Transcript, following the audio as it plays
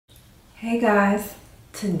Hey guys,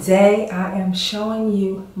 today I am showing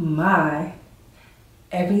you my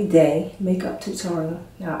everyday makeup tutorial.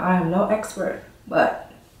 Now I am no expert,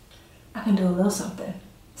 but I can do a little something.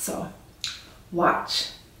 So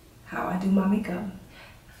watch how I do my makeup.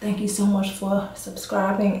 Thank you so much for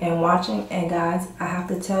subscribing and watching. And guys, I have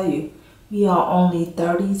to tell you, we are only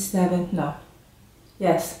 37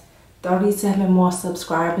 more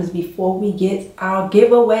subscribers before we get our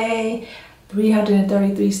giveaway.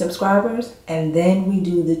 333 subscribers, and then we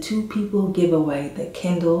do the 2 people giveaway, the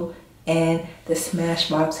Kindle and the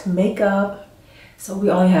Smashbox makeup. So we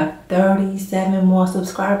only have 37 more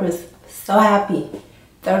subscribers. So happy,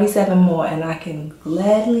 37 more, and I can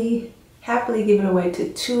gladly, happily give it away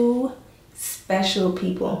to 2 special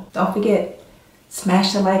people. Don't forget,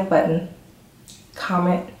 smash the like button,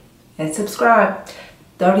 comment, and subscribe.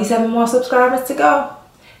 37 more subscribers to go,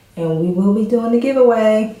 and we will be doing the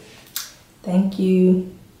giveaway. Thank you.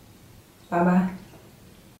 Bye bye.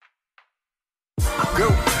 Go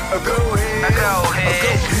ahead. Go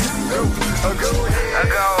ahead.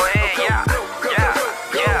 Yeah.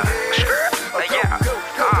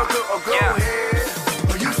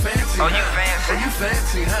 Oh, you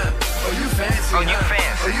fancy? Huh? Oh, you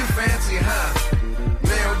fancy? Huh?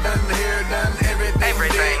 Nails done, hair done,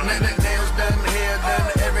 everything. Nails done, hair done,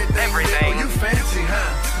 everything. Oh, you fancy?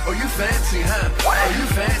 Huh? Oh, you fancy? Huh? Oh, you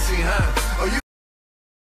fancy? Huh?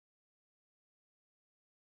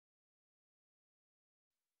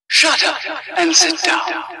 Shut up and sit down.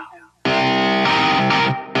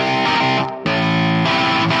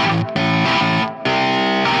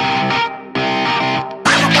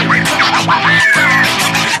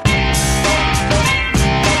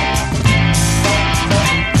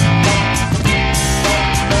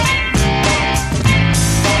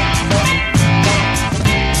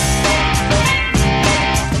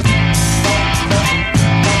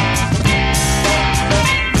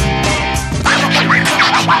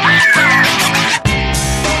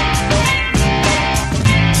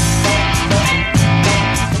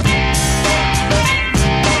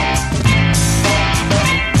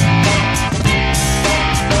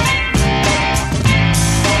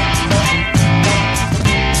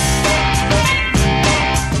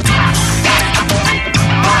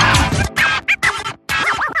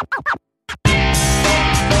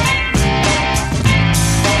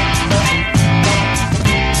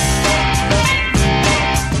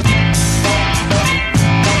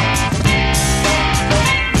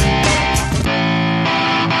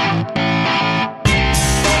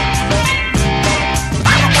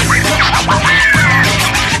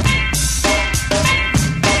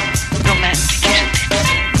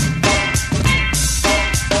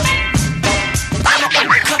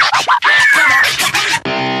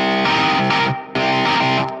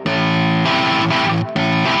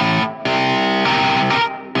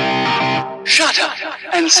 Shut up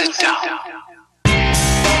and sit down.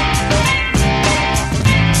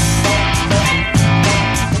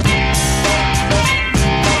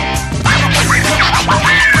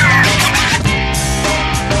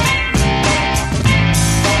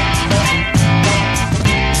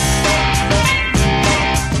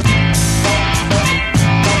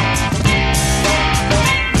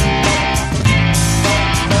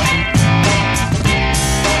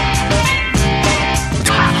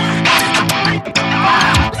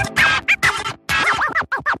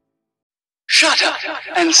 Shut up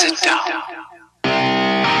and sit down.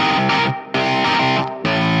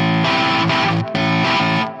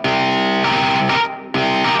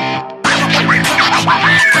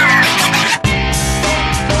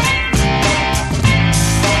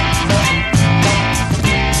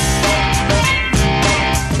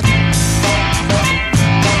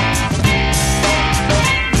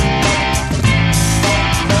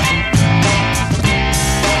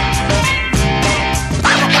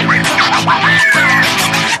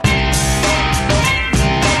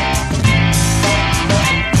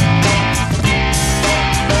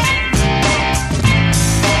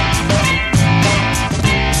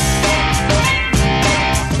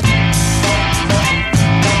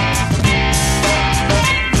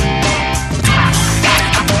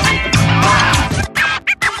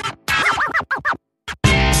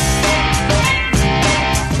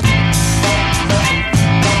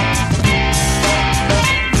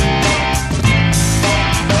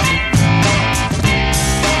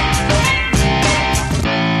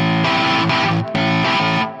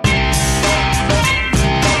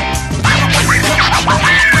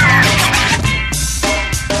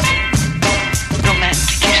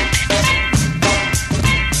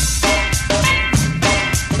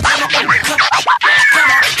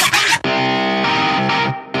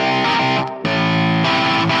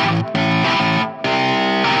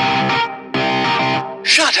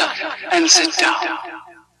 and sit down.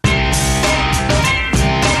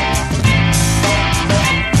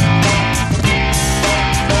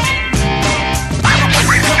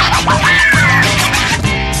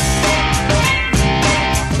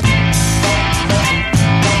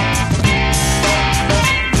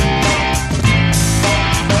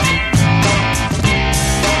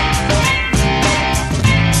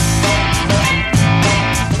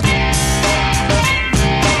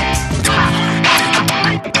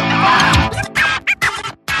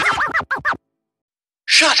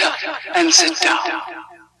 Shut up and sit down.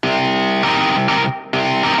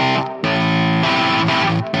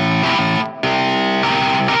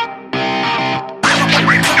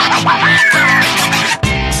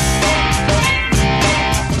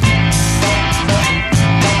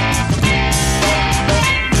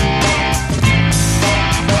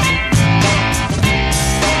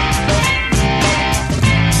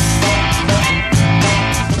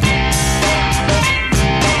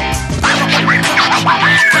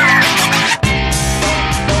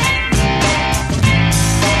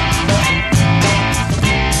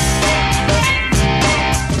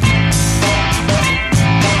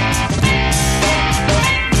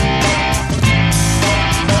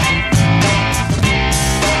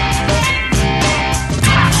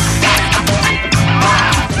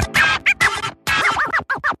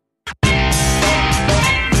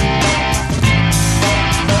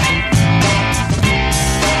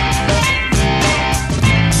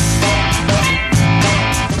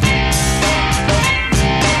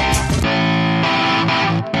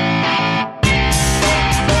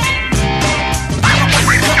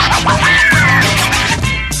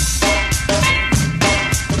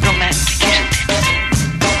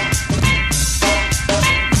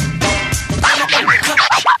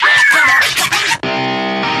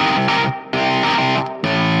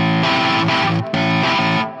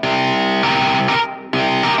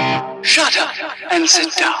 Shut up and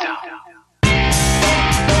sit down.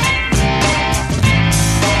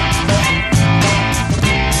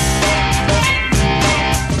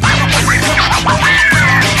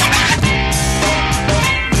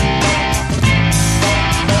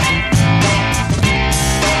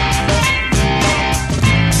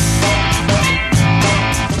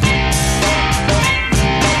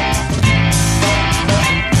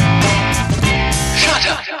 Shut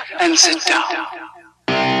up and sit down.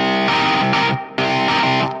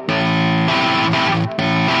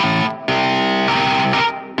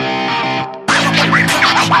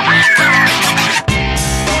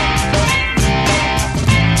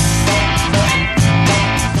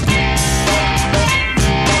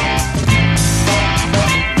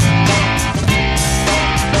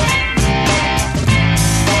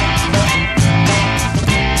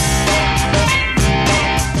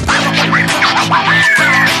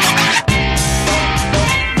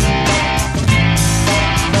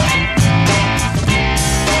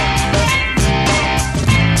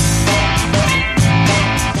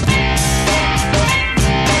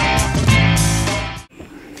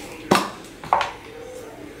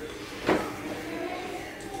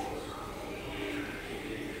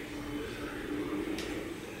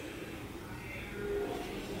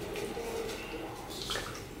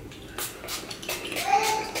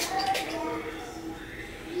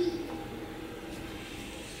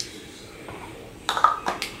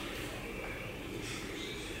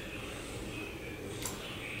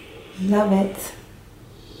 Love it.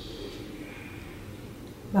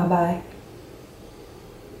 Bye-bye.